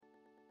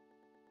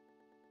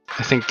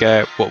I think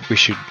what we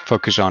should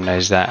focus on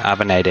is that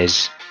Avanade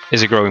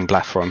is a growing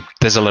platform.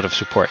 There's a lot of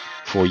support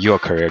for your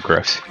career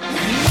growth.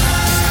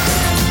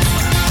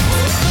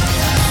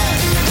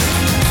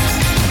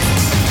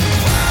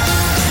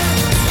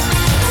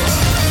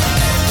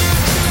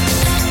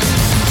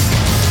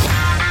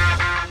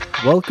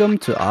 Welcome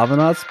to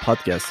Avanade's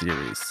podcast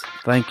series.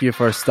 Thank you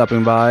for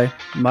stopping by.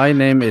 My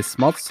name is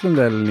Mats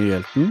Lundell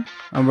Nyhjelten.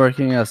 I'm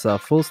working as a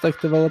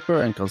full-stack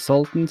developer and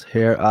consultant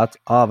here at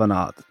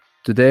Avanade.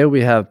 Today we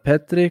have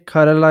Petri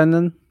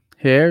Karjalainen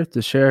here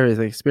to share his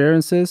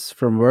experiences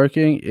from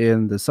working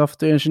in the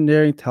software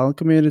engineering talent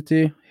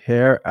community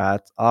here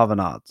at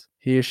Avanade.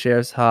 He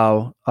shares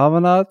how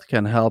Avanade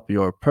can help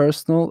your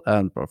personal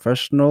and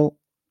professional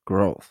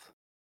growth.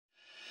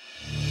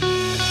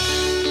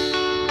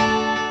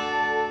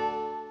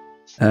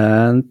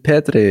 And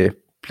Petri,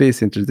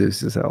 please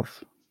introduce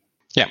yourself.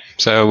 Yeah,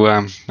 so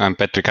I'm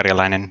Petri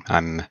Karjalainen.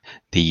 I'm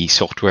the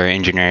software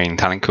engineering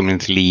talent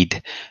community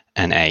lead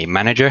and a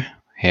manager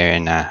here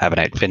in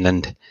Avanade,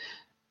 Finland.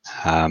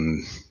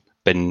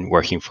 Been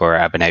working for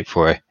Avanade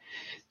for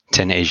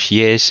 10-ish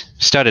years.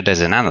 Started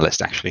as an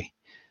analyst, actually.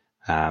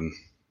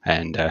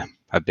 And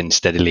I've been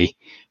steadily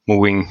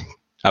moving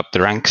up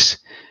the ranks.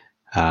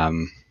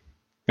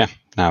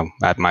 Now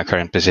at my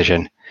current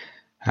position,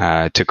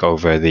 took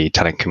over the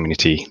talent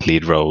community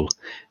lead role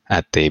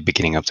at the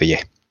beginning of the year.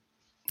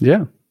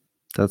 Yeah,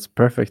 that's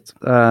perfect.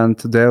 And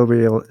today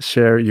we'll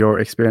share your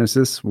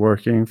experiences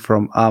working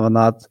from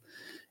Avanade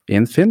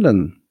in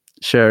Finland,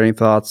 sharing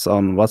thoughts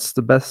on what's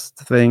the best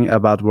thing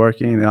about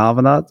working in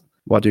Avanade,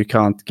 what you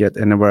can't get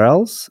anywhere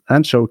else,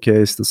 and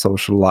showcase the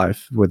social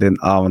life within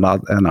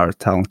Avanade and our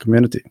talent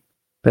community.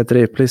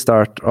 Petri, please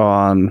start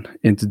on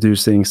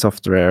introducing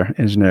software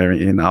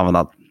engineering in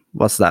Avanade.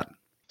 What's that?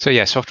 So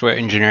yeah, software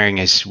engineering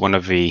is one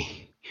of the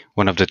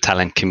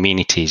talent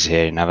communities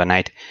here in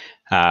Avanade,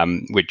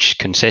 which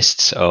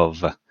consists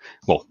of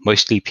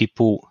mostly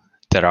people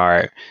that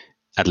are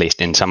at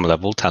least in some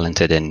level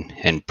talented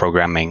in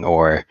programming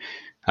or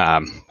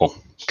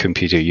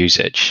computer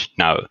usage.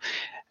 Now,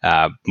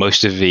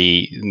 most of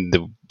the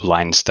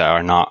lines that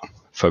are not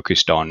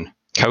focused on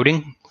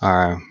coding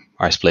are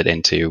split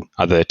into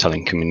other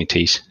talent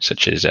communities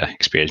such as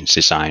experience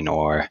design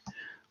or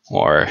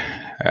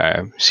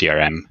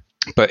CRM.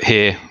 But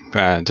here,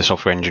 the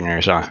software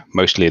engineers are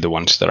mostly the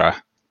ones that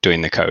are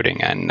doing the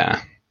coding,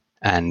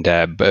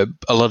 but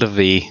a lot of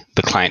the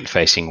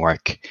client-facing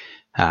work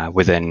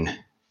within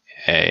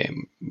a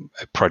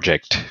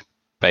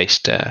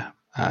project-based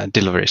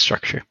delivery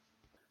structure.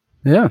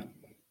 Yeah,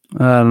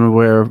 and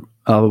we're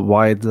a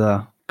wide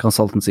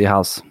consultancy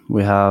house.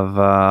 We have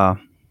a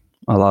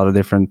lot of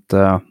different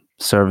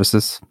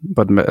services,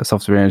 but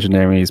software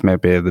engineering is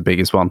maybe the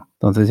biggest one,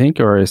 don't you think?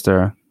 Or is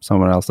there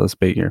someone else that's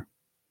bigger?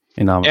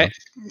 Yeah,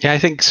 I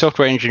think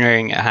software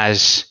engineering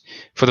has,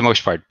 for the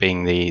most part,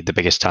 being the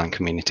biggest talent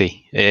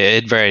community.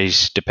 It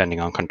varies depending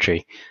on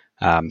country.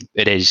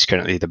 It is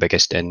currently the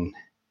biggest in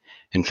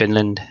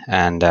Finland,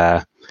 and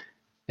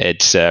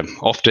it's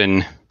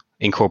often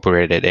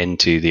incorporated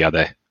into the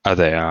other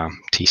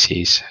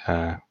TCs.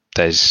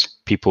 There's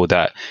people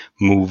that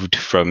moved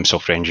from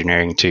software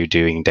engineering to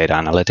doing data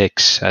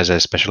analytics as a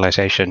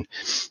specialization,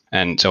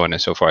 and so on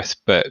and so forth.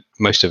 But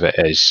most of it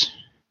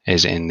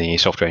is in the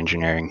software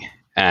engineering.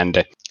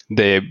 And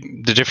the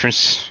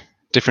difference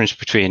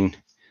between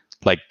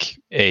like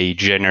a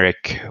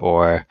generic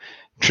or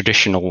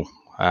traditional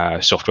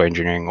software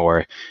engineering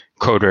or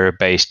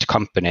coder-based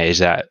company is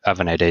that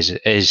Avanade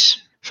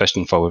is first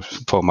and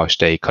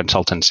foremost a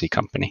consultancy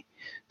company.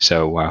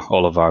 So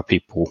all of our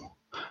people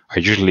are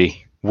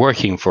usually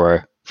working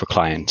for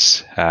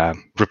clients,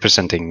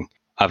 representing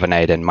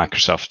Avanade and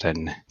Microsoft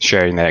and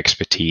sharing their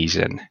expertise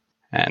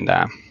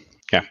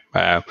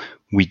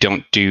we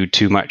don't do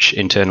too much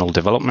internal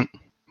development.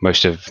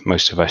 Most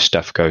of our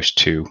stuff goes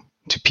to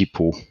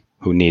people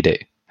who need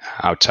it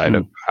outside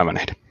of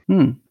Avanade.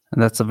 And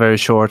that's a very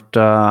short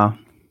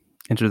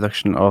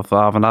introduction of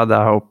Avanade.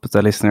 I hope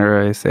the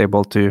listener is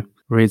able to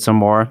read some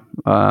more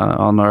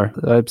on our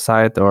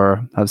website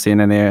or have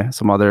seen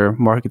some other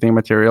marketing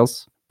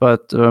materials.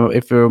 But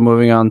if we're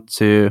moving on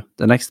to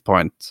the next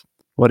point,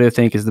 what do you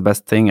think is the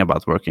best thing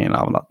about working in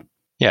Avanade?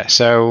 Yeah,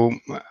 so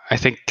I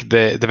think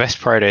the best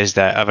part is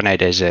that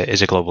Avanade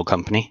is a global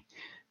company,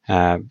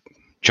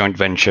 joint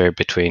venture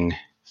between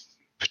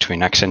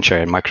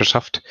Accenture and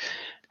Microsoft,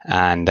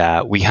 and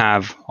we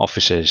have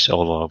offices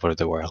all over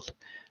the world.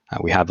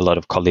 We have a lot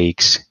of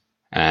colleagues,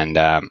 and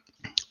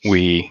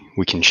we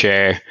can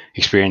share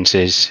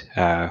experiences.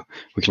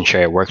 We can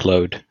share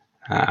workload.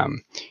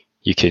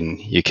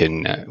 You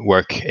can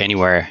work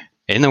anywhere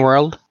in the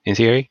world in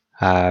theory,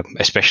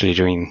 especially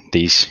during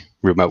these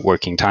remote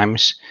working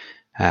times.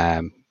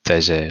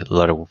 There's a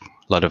lot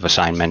of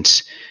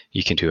assignments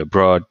you can do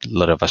abroad, a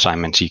lot of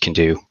assignments you can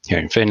do here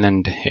in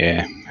Finland,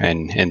 here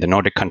in the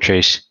Nordic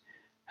countries.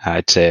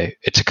 It's a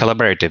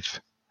collaborative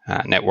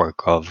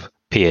network of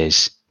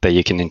peers that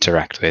you can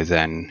interact with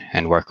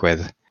and work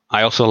with.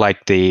 I also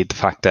like the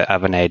fact that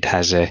Avanade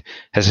has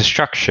a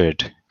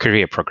structured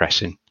career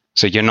progression.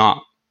 So you're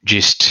not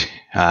just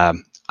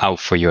out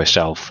for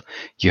yourself.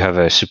 You have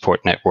a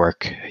support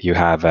network. You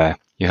have a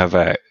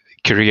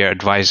career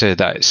advisor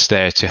that's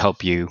there to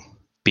help you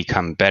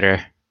become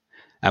better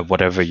at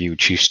whatever you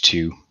choose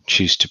to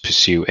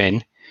pursue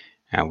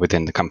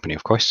within the company,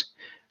 of course.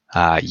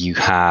 You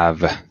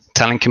have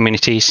talent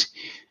communities,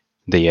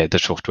 the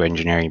software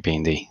engineering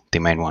being the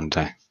main one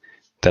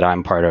that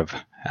I'm part of,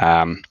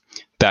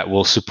 that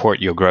will support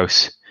your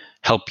growth,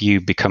 help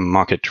you become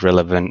market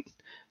relevant,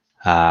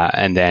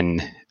 and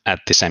then at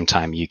the same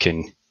time you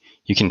can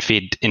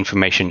feed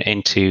information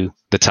into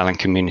the talent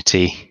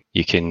community.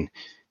 You can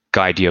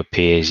guide your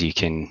peers. You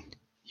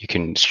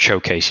can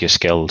showcase your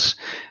skills.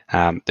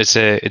 It's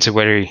a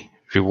very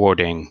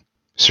rewarding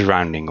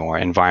surrounding or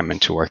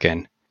environment to work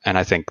in, and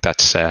I think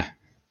that's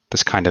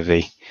kind of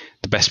the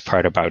best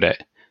part about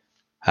it.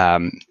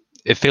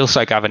 It feels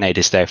like Avanade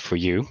is there for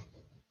you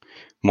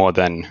more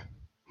than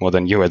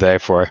you are there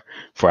for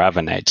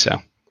Avanade. So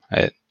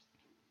it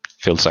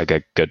feels like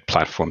a good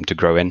platform to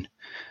grow in,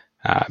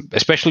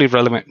 especially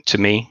relevant to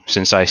me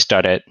since I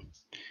started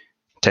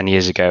 10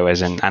 years ago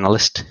as an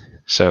analyst.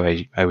 So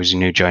I was a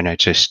new joiner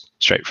just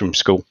straight from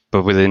school.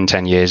 But within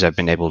 10 years, I've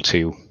been able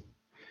to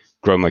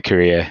grow my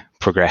career,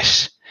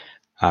 progress.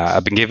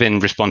 I've been given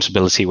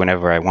responsibility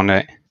whenever I want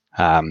it.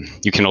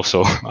 You can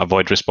also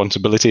avoid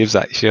responsibility if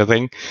that's your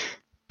thing.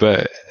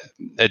 But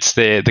it's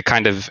the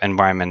kind of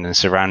environment and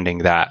surrounding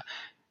that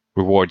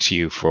rewards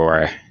you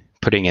for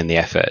putting in the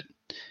effort.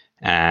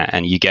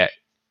 And you get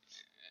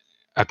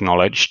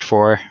acknowledged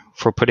for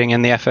putting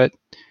in the effort.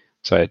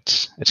 So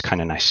it's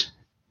kind of nice.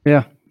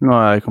 Yeah, no,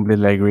 I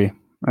completely agree.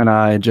 And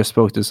I just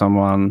spoke to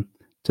someone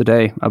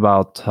today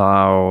about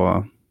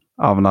how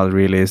Avanade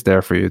really is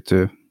there for you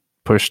to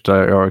push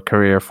your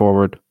career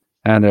forward.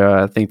 And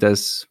I think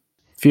there's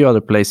a few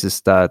other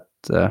places that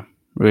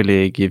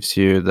really gives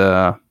you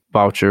the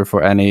voucher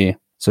for any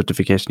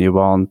certification you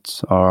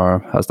want,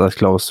 or has that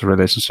close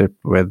relationship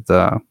with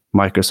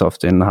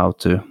Microsoft in how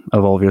to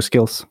evolve your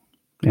skills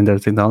in their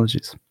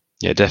technologies.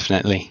 Yeah,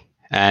 definitely.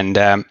 And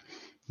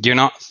you're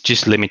not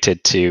just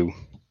limited to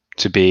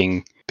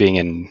being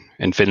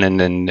in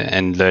Finland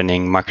and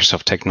learning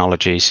Microsoft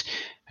technologies.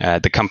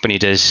 The company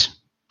does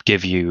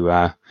give you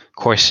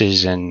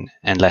courses and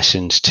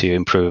lessons to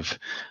improve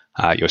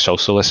your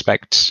social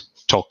aspects,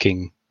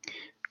 talking,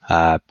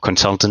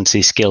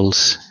 consultancy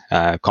skills,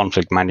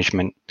 conflict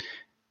management.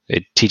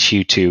 It teaches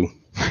you to,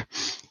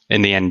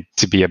 in the end,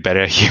 to be a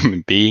better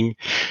human being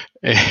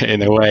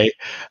in a way.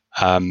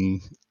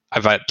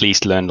 I've at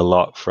least learned a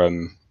lot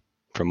from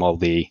all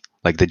the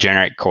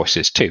generic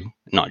courses too,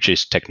 not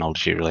just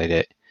technology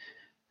related.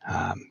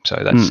 So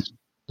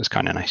that's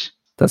kind of nice.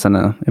 That's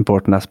an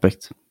important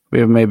aspect.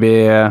 We've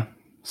maybe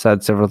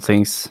said several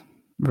things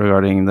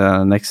regarding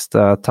the next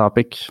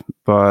topic,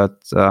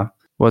 but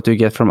what do you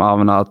get from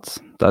Avanade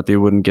that you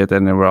wouldn't get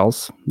anywhere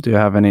else? Do you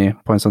have any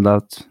points on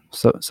that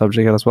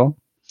subject as well?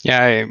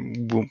 Yeah,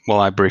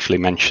 I briefly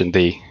mentioned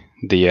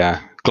the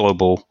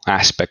global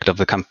aspect of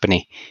the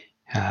company.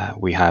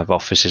 We have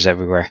offices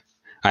everywhere.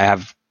 I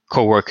have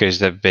co-workers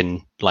that have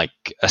been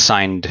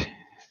assigned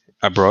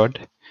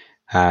abroad.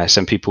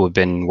 Some people have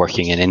been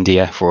working in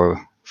India for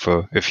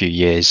a few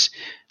years.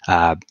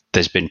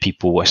 There's been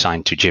people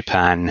assigned to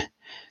Japan,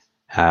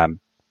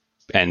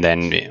 and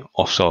then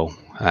also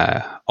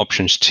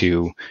options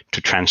to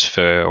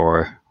transfer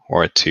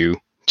or to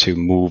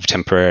move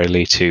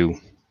temporarily to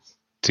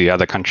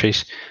other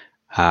countries.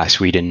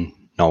 Sweden,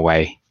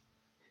 Norway,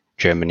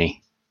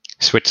 Germany,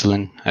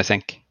 Switzerland, I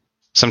think.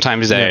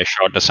 Sometimes they're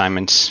short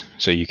assignments,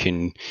 so you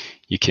can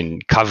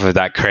cover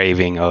that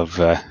craving of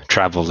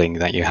traveling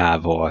that you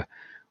have, or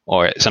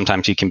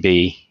sometimes you can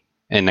be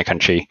in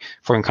a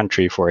foreign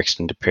country for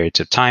extended periods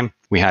of time.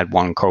 We had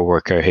one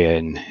coworker here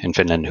in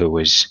Finland who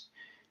was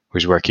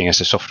working as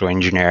a software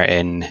engineer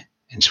in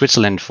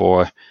Switzerland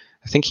for,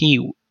 I think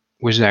he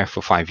was there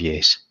for 5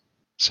 years.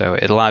 So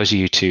it allows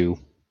you to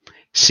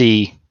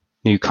see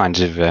new kinds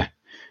of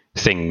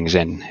things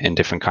in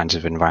different kinds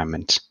of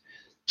environments.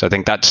 So I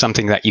think that's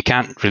something that you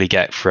can't really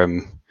get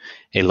from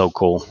a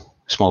local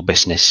small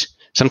business.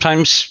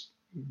 Sometimes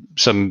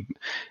some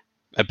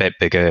a bit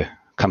bigger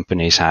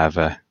companies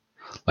have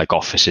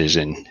offices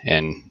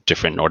in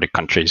different Nordic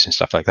countries and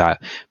stuff like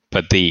that.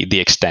 But the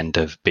extent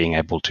of being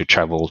able to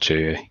travel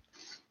to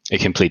a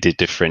completely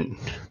different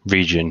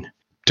region,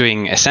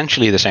 doing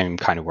essentially the same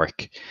kind of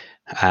work,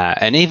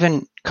 and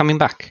even coming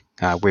back.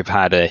 We've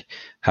had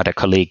a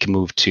colleague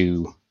move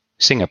to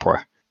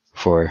Singapore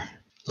for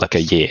a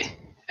year,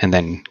 and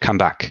then come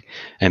back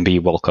and be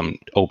welcomed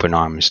open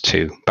arms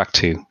back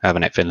to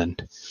Avanade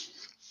Finland.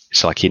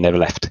 It's like he never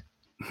left.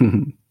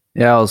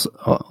 Yeah,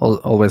 I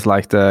always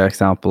like the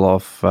example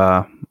of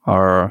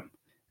our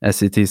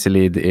SCTC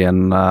lead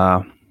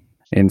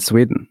in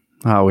Sweden.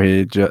 How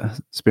he's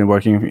been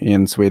working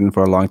in Sweden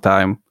for a long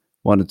time,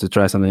 wanted to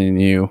try something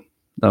new,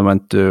 then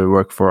went to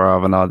work for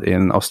Avanade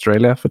in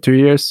Australia for 2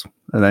 years,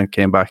 and then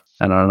came back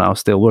and are now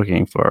still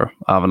working for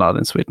Avanade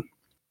in Sweden.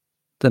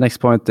 The next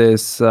point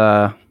is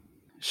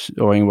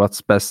showing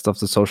what's best of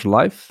the social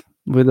life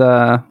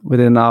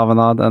within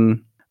Avanade.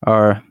 And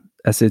our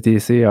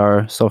SCTC,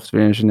 our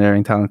software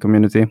engineering talent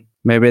community.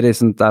 Maybe it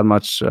isn't that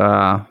much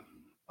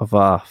of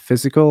a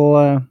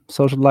physical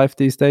social life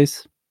these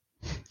days.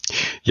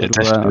 Yeah,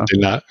 But, definitely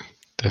not.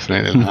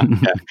 Definitely not.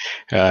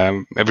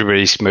 Yeah.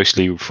 Everybody's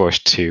mostly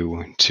forced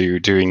to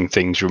doing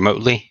things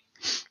remotely,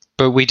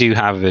 but we do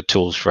have the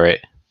tools for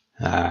it.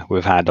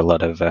 We've had a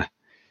lot of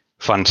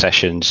fun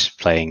sessions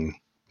playing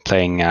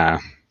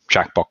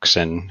Jackbox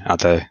and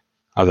other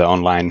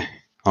online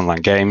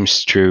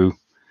games through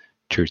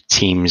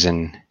Teams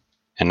and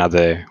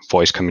other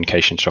voice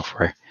communication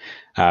software.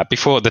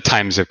 Before the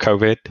times of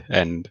COVID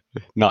and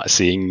not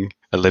seeing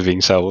a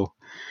living soul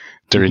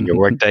during your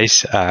work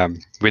days,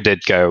 we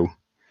did go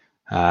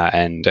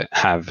and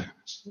have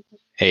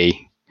a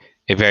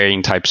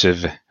varying types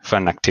of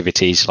fun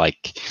activities,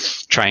 like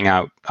trying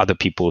out other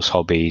people's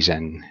hobbies,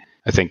 and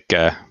I think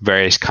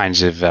various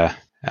kinds of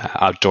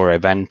outdoor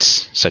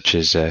events, such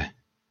as well,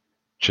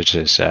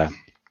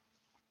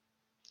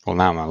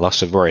 now I'm a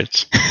loss of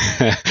words.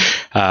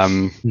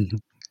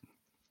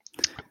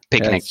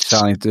 Picnics. It's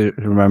trying to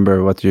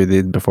remember what you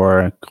did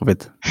before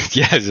COVID.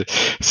 Yes,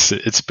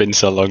 it's been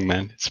so long,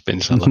 man. It's been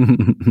so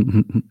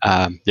long.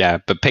 Yeah,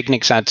 but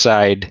picnics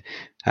outside,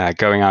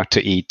 going out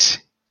to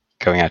eat,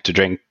 going out to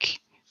drink,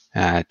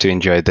 to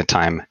enjoy the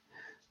time.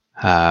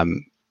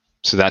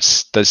 So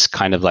that's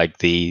kind of like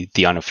the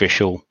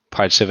unofficial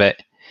parts of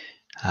it,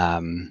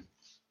 and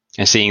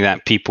seeing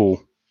that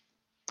people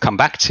come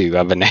back to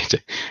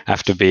Avanade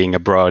after being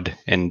abroad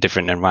in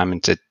different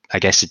environments. I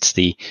guess it's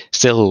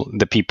still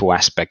the people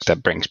aspect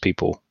that brings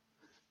people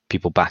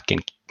back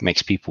and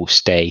makes people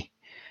stay.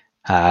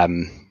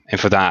 And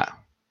for that,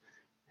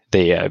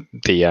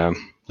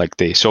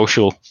 the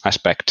social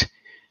aspect,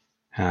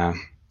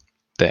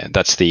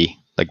 that's the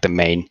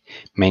main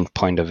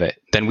point of it.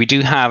 Then we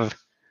do have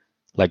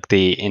like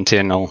the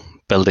internal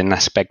building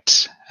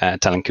aspects.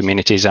 Talent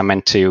communities are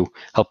meant to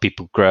help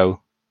people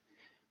grow.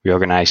 We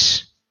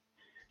organize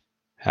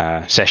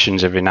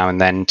sessions every now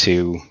and then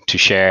to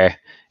share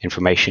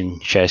information,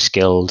 share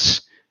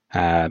skills,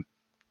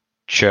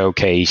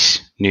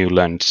 showcase new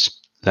learned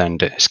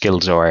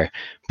skills or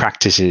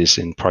practices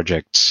in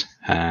projects.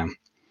 And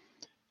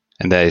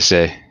there's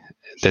a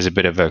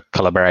bit of a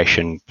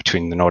collaboration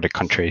between the Nordic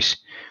countries,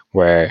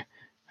 where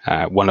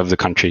one of the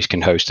countries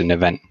can host an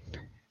event,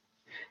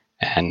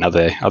 and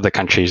other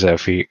countries are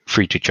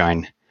free to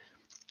join.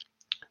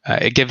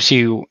 It gives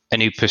you a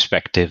new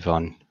perspective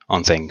on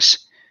things.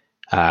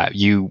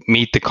 You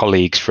meet the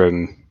colleagues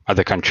from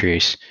other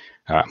countries,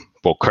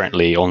 well,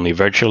 currently only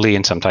virtually,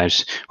 and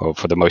sometimes, or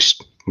for the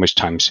most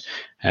times,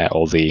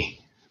 all the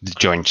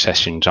joint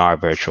sessions are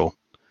virtual.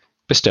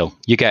 But still,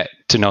 you get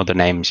to know the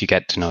names, you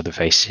get to know the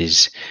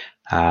faces.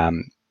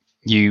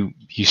 You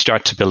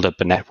start to build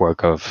up a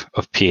network of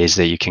peers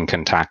that you can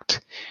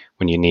contact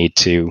when you need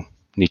to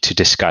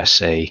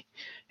discuss a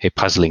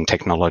puzzling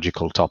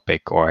technological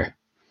topic, or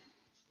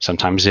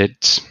sometimes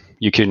it's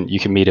you can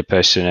meet a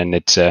person and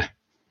it's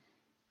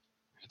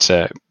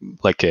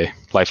like a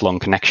lifelong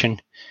connection.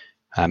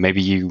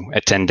 Maybe you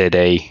attended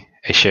a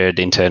shared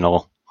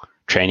internal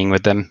training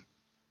with them,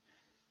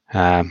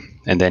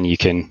 and then you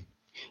can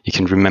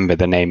remember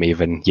the name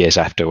even years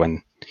after,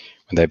 when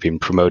they've been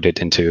promoted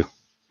into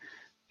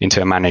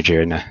a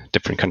manager in a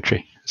different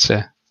country. It's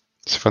a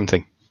fun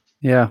thing.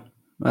 Yeah,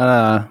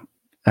 I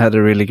had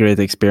a really great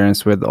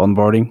experience with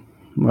onboarding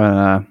when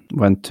I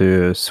went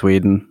to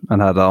Sweden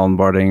and had an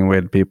onboarding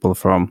with people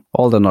from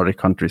all the Nordic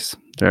countries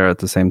there at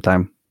the same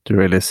time, to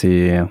really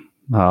see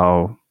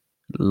how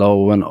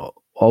low and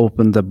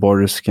open the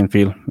borders can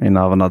feel in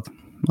Avanade,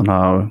 and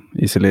how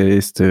easily it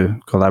is to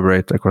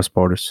collaborate across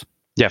borders.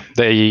 Yeah,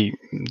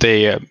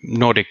 the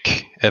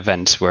Nordic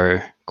events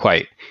were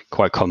quite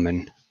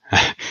common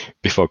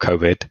before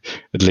COVID,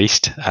 at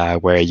least,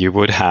 where you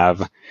would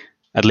have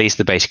at least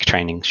the basic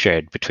training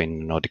shared between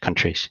the Nordic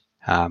countries.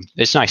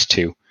 It's nice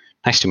to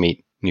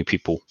meet new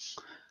people.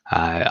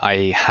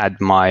 I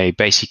had my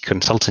basic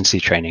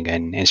consultancy training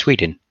in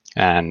Sweden,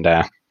 and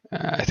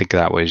I think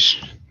that was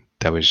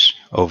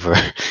over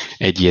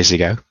 8 years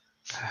ago.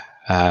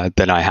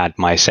 Then I had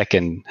my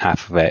second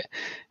half of it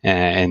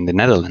in the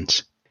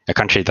Netherlands, a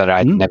country that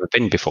I'd never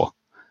been before.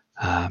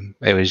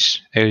 It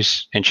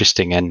was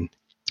interesting and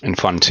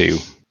fun to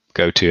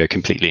go to a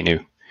completely new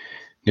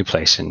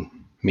place and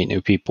meet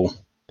new people.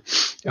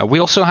 We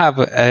also have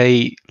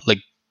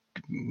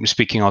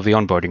speaking of the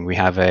onboarding, we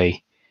have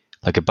a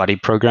buddy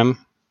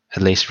program,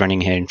 at least running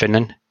here in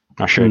Finland.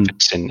 Not sure if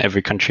it's in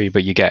every country,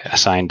 but you get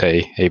assigned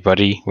a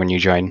buddy when you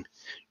join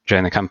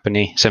the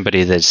company.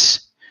 Somebody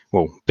that's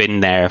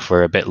been there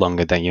for a bit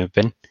longer than you've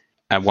been.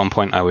 At one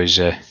point, I was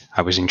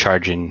in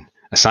charge in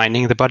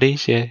assigning the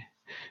buddies here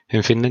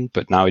in Finland,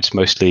 but now it's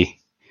mostly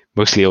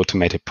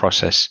automated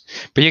process.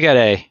 But you get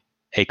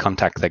a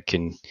contact that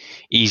can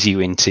ease you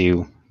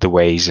into the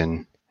ways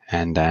and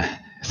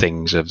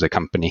things of the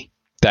company.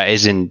 That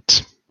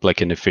isn't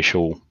like an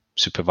official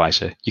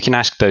supervisor. You can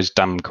ask those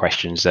dumb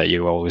questions that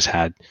you always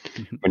had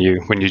when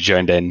you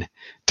joined in.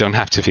 Don't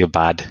have to feel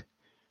bad.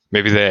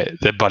 Maybe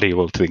the buddy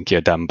will think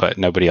you're dumb, but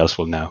nobody else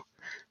will know.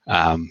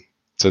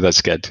 So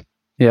that's good.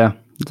 Yeah,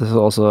 this is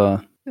also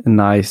a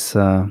nice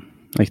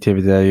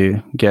activity that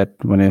you get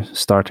when you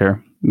start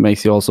here.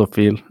 Makes you also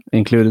feel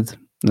included.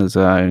 It's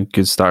a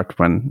good start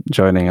when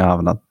joining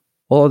Avanade.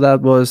 All of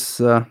that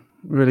was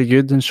really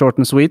good and short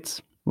and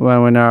sweet.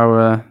 When we're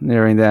now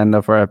nearing the end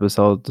of our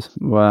episode,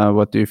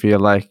 what do you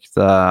feel like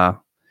the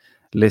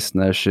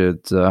listener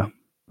should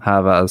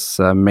have as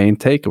main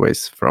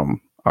takeaways from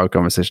our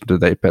conversation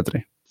today,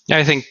 Petri? Yeah,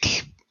 I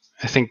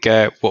think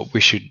what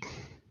we should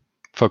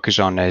focus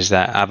on is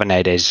that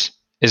Avanade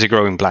is a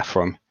growing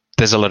platform.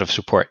 There's a lot of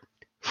support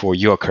for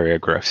your career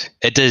growth.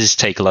 It does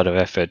take a lot of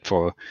effort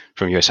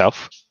from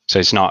yourself. So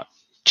it's not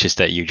just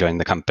that you join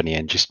the company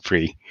and just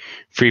free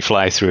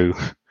fly through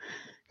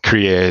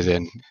careers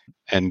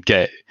and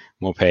get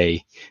more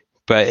pay.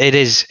 But it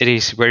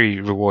is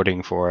very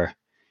rewarding for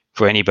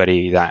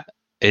anybody that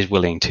is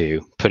willing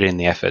to put in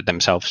the effort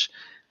themselves.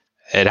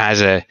 It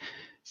has a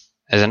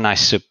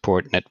nice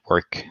support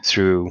network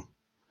through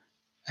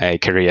a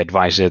career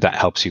advisor that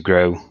helps you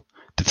grow,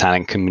 the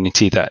talent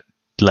community that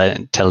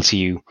tells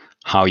you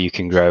how you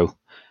can grow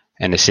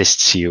and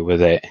assists you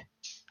with it,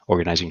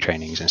 organizing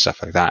trainings and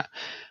stuff like that.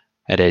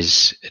 It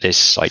is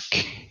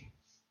like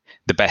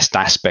the best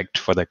aspect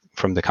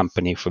from the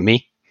company for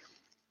me.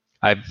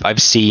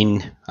 I've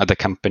seen other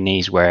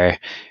companies where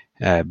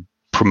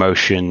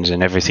promotions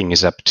and everything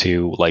is up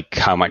to like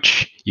how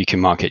much you can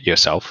market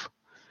yourself.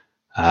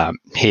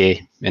 Here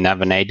in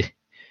Avanade,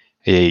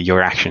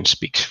 your action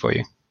speaks for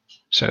you.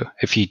 So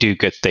if you do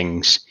good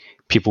things,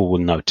 people will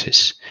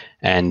notice,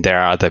 and there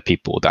are other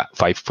people that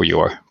fight for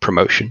your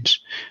promotions,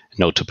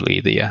 notably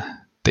the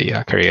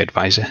career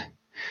advisor.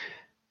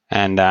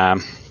 And I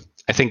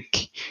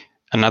think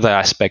another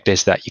aspect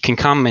is that you can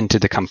come into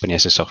the company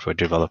as a software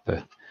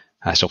developer,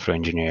 a software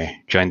engineer,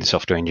 join the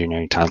software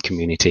engineering talent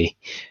community,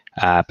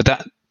 but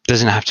that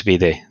doesn't have to be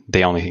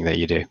the only thing that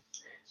you do.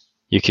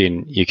 You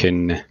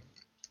can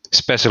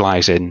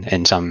specialize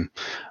in some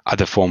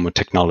other form of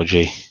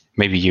technology.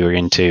 Maybe you're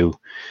into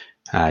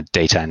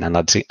data and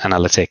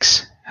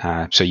analytics,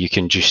 so you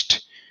can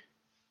just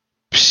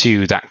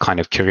pursue that kind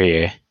of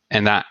career,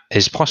 and that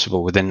is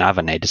possible within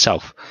Avanade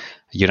itself.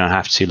 You don't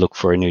have to look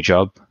for a new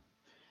job.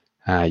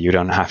 You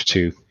don't have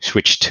to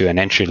switch to an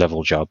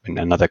entry-level job in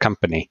another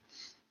company.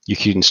 You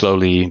can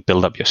slowly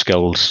build up your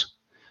skills,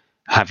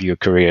 have your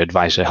career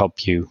advisor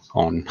help you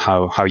on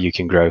how you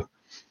can grow,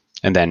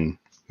 and then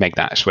make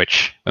that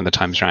switch when the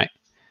time's right.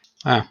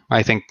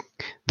 I think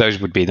those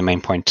would be the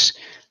main points.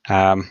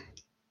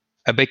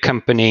 A big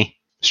company,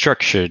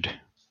 structured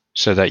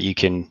so that you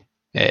can,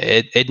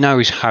 it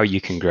knows how you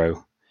can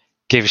grow,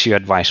 gives you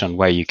advice on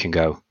where you can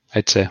go.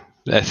 It's a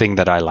thing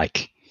that I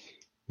like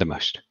the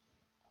most.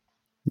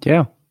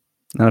 Yeah,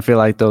 and I feel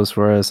like those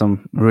were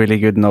some really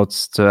good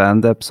notes to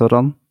end the episode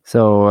on.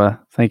 So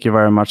thank you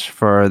very much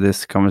for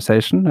this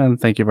conversation,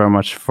 and thank you very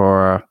much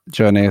for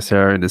joining us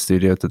here in the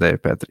studio today,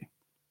 Petri.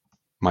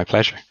 My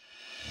pleasure.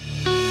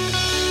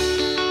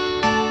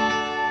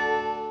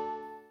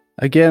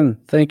 Again,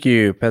 thank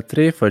you,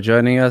 Petri, for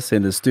joining us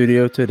in the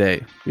studio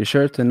today. Be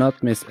sure to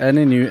not miss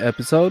any new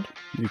episode.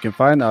 You can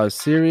find our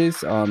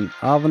series on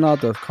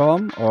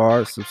avanade.com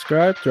or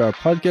subscribe to our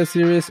podcast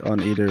series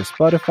on either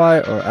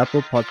Spotify or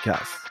Apple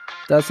Podcasts.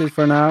 That's it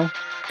for now.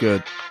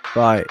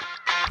 Goodbye.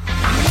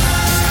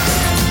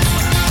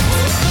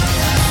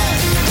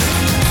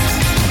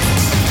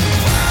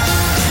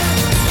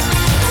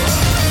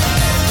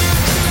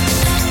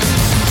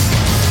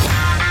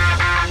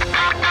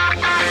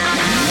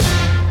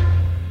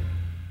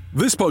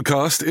 This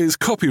podcast is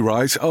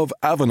copyright of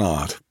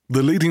Avanade,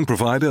 the leading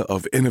provider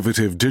of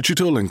innovative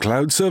digital and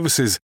cloud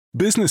services,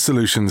 business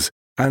solutions,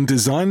 and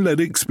design-led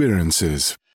experiences.